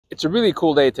It's a really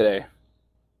cool day today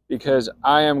because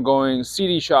I am going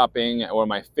CD shopping at one of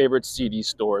my favorite CD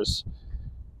stores,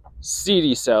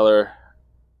 CD Cellar,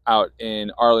 out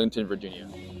in Arlington, Virginia.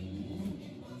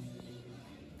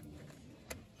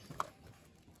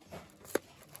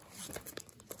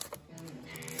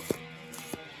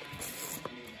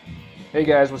 Hey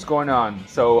guys, what's going on?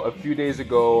 So a few days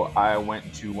ago, I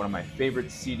went to one of my favorite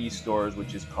CD stores,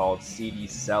 which is called CD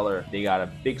Cellar. They got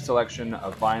a big selection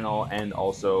of vinyl and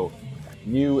also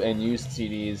new and used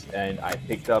CDs, and I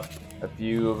picked up a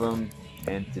few of them.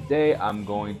 And today I'm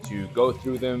going to go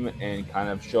through them and kind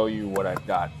of show you what I've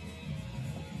got.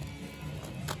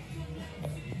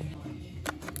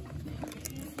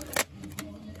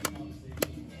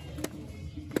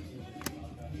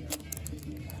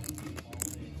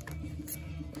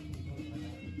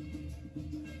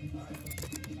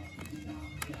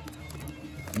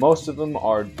 Most of them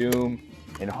are doom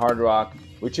and hard rock,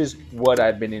 which is what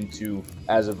I've been into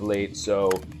as of late. So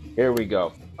here we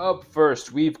go. Up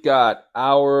first, we've got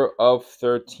Hour of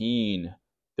 13,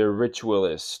 The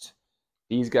Ritualist.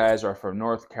 These guys are from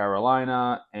North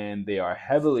Carolina, and they are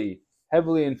heavily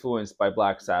influenced by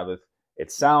Black Sabbath.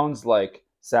 It sounds like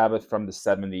Sabbath from the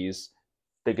 70s.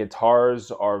 The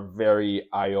guitars are very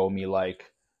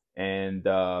Iommi-like, and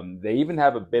they even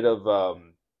have a bit of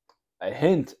a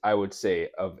hint, I would say,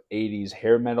 of 80s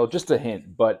hair metal, just a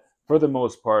hint, but for the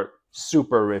most part,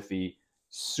 super riffy,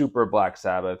 super Black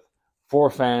Sabbath.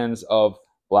 For fans of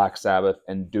Black Sabbath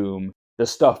and Doom, the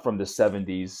stuff from the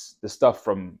 70s, the stuff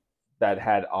from that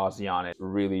had Ozzy on it,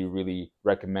 really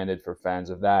recommended for fans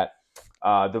of that.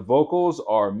 The vocals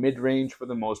are mid-range for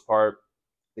the most part.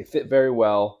 They fit very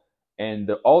well, and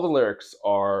all the lyrics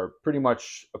are pretty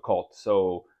much occult.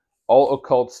 So all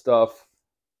occult stuff,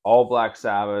 all Black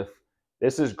Sabbath.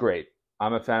 This is great.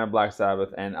 I'm a fan of Black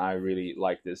Sabbath, and I really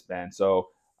like this band. So,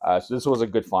 so this was a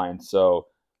good find. So,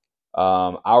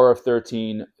 Hour of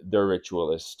 13, The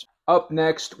Ritualist. Up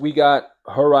next, we got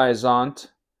Horizont,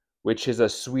 which is a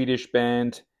Swedish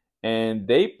band, and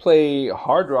they play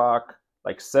hard rock,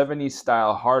 like 70s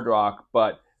style hard rock,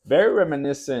 but very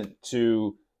reminiscent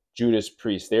to Judas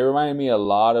Priest. They remind me a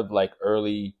lot of like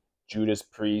early Judas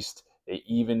Priest. They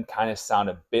even kind of sound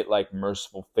a bit like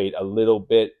Merciful Fate, a little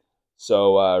bit.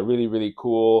 So really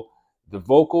cool. The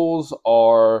vocals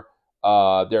are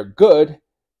they're good.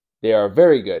 They are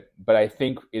very good, but I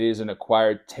think it is an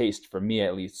acquired taste for me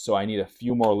at least. So I need a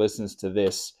few more listens to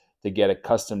this to get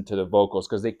accustomed to the vocals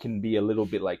because they can be a little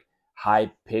bit like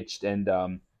high pitched and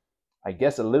I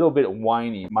guess a little bit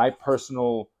whiny. My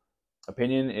personal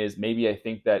opinion is maybe I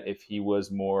think that if he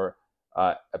was more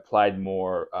applied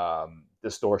more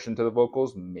distortion to the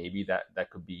vocals, maybe that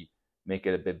could be make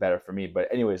it a bit better for me.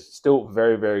 But anyways, still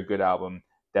very good album.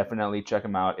 Definitely check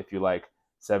them out if you like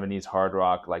 70s hard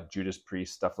rock, like Judas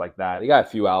Priest, stuff like that. They got a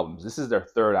few albums. This is their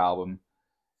third album,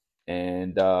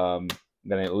 and I'm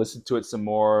gonna listen to it some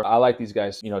more. I like these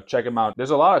guys. You know, check them out. There's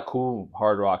a lot of cool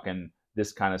hard rock and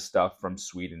this kind of stuff from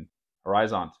Sweden.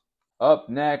 Horizont. Up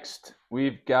next,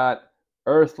 we've got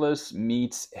Earthless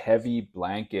meets Heavy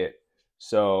Blanket.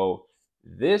 So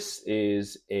this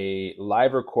is a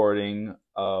live recording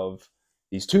of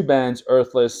these two bands,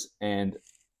 Earthless and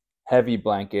Heavy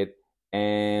Blanket,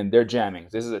 and they're jamming.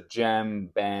 This is a jam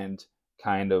band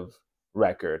kind of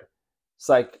record.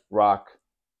 Psych rock,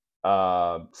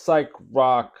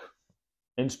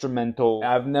 instrumental.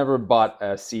 I've never bought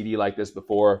a CD like this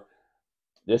before.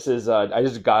 This is I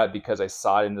just got it because I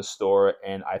saw it in the store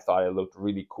and I thought it looked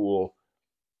really cool.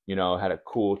 You know, it had a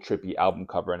cool trippy album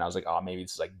cover, and I was like, oh, maybe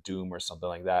it's like Doom or something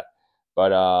like that.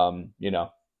 But you know,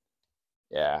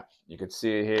 yeah, you can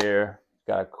see it here.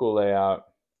 Got a cool layout.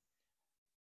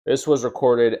 This was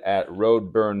recorded at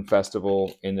Roadburn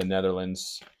Festival in the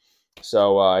Netherlands.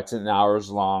 So it's an hours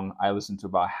long. I listened to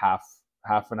about half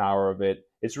an hour of it.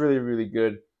 It's really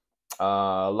good.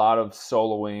 A lot of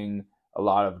soloing, a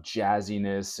lot of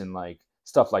jazziness and like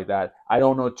stuff like that. I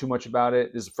don't know too much about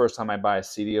it. This is the first time I buy a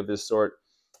CD of this sort.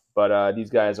 But these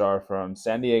guys are from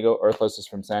San Diego. Earthless is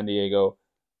from San Diego.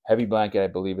 Heavy Blanket, I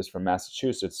believe, is from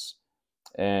Massachusetts.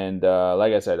 And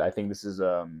like I said, I think this is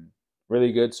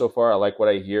really good so far. I like what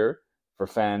I hear for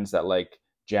fans that like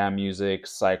jam music,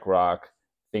 psych rock,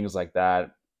 things like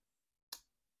that.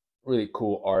 Really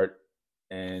cool art.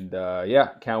 And yeah,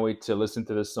 can't wait to listen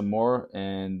to this some more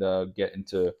and get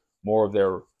into more of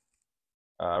their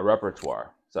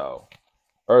repertoire. So,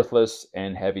 Earthless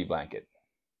and Heavy Blanket.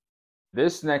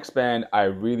 This next band I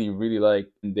really like.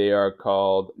 They are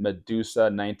called Medusa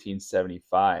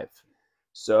 1975.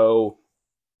 So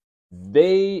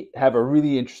they have a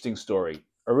really interesting story.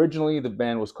 Originally, the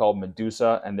band was called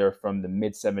Medusa, and they're from the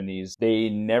mid-70s. They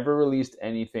never released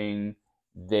anything.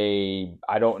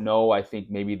 I don't know, I think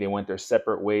maybe they went their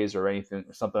separate ways or anything,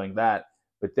 or something like that.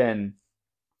 But then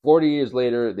 40 years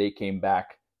later, they came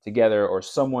back together, or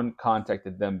someone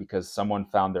contacted them because someone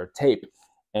found their tape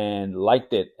and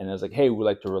liked it. And it was like, hey, we'd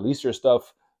like to release your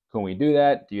stuff. Can we do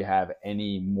that? Do you have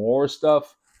any more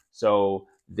stuff? So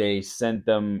they sent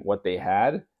them what they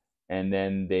had. And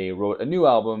then they wrote a new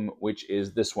album, which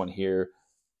is this one here.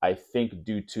 I think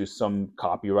due to some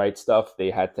copyright stuff,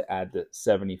 they had to add the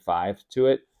 75 to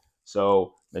it.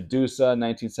 So Medusa,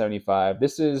 1975.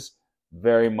 This is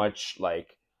very much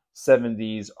like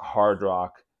 70s hard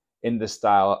rock in the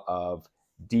style of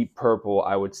Deep Purple.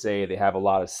 I would say they have a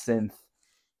lot of synth,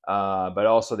 but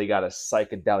also they got a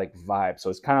psychedelic vibe. So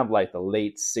it's kind of like the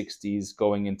late 60s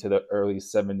going into the early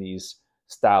 70s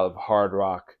style of hard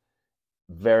rock.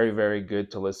 Very, very good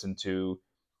to listen to.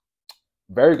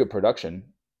 Very good production.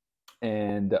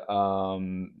 And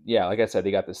yeah, like I said,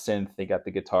 they got the synth, they got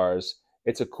the guitars.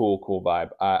 It's a cool vibe.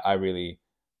 I really,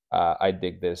 I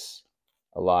dig this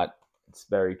a lot. It's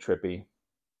very trippy.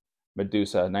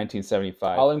 Medusa,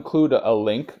 1975. I'll include a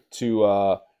link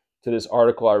to this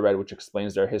article I read, which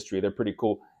explains their history. They're pretty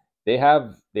cool. They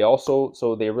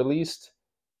released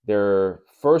their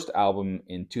first album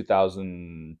in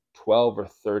 2012 or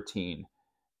 13,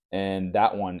 and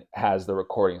that one has the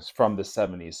recordings from the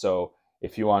 70s. So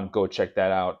if you want, go check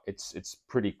that out. It's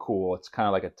pretty cool. It's kind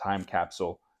of like a time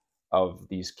capsule of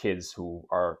these kids who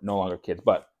are no longer kids,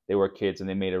 but they were kids and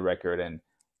they made a record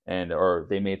or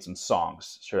they made some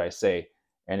songs, should I say,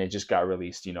 and it just got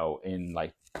released, in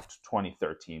like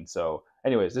 2013. So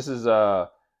anyways, this is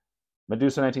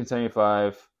Medusa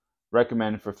 1975.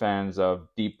 Recommend for fans of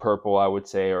Deep Purple, I would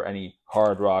say, or any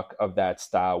hard rock of that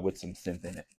style with some synth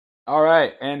in it. All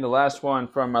right, and the last one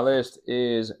from my list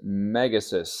is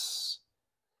Medusa.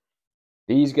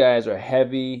 These guys are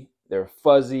heavy, they're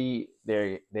fuzzy,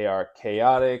 they are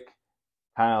chaotic,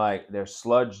 kind of like they're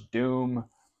sludge doom.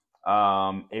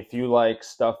 If you like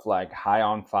stuff like High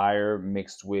on Fire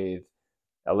mixed with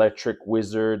Electric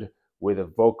Wizard with a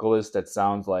vocalist that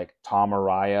sounds like Tom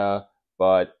Araya,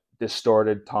 but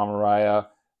distorted Tom Araya,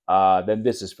 then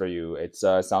this is for you. It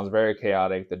sounds very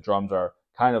chaotic. The drums are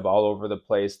kind of all over the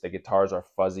place. The guitars are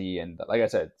fuzzy, and like I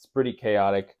said, it's pretty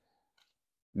chaotic.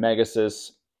 Medusa.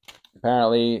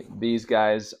 Apparently, these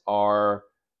guys are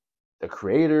the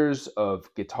creators of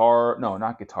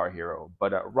not Guitar Hero,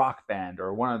 but a Rock Band,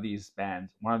 or one of these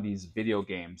video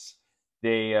games.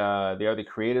 They are the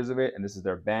creators of it, and this is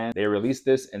their band. They released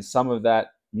this, and some of that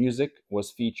music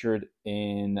was featured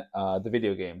in the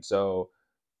video game. So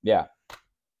yeah,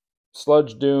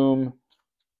 sludge doom,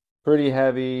 pretty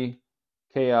heavy,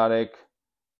 chaotic.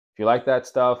 If you like that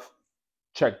stuff,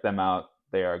 check them out.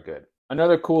 They are good.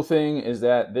 Another cool thing is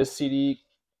that this CD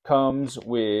came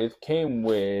with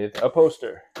a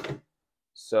poster.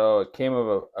 So it came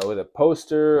with a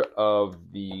poster of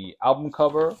the album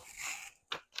cover.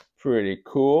 Pretty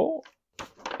cool.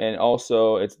 And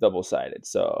also it's double-sided.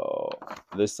 So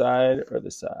this side or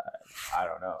this side? I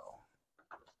don't know.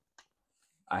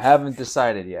 I haven't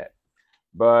decided yet.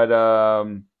 But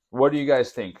what do you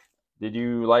guys think? Did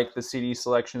you like the CD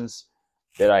selections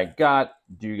that I got?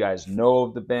 Do you guys know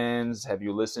of the bands? Have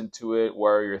you listened to it? What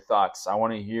are your thoughts? I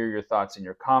want to hear your thoughts in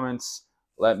your comments.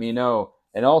 Let me know.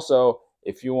 And also,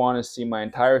 if you want to see my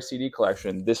entire CD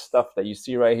collection, this stuff that you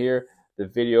see right here, the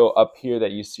video up here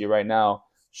that you see right now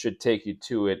should take you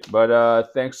to it.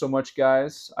 But thanks so much,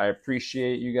 guys. I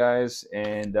appreciate you guys,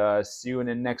 and see you in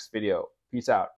the next video. Peace out.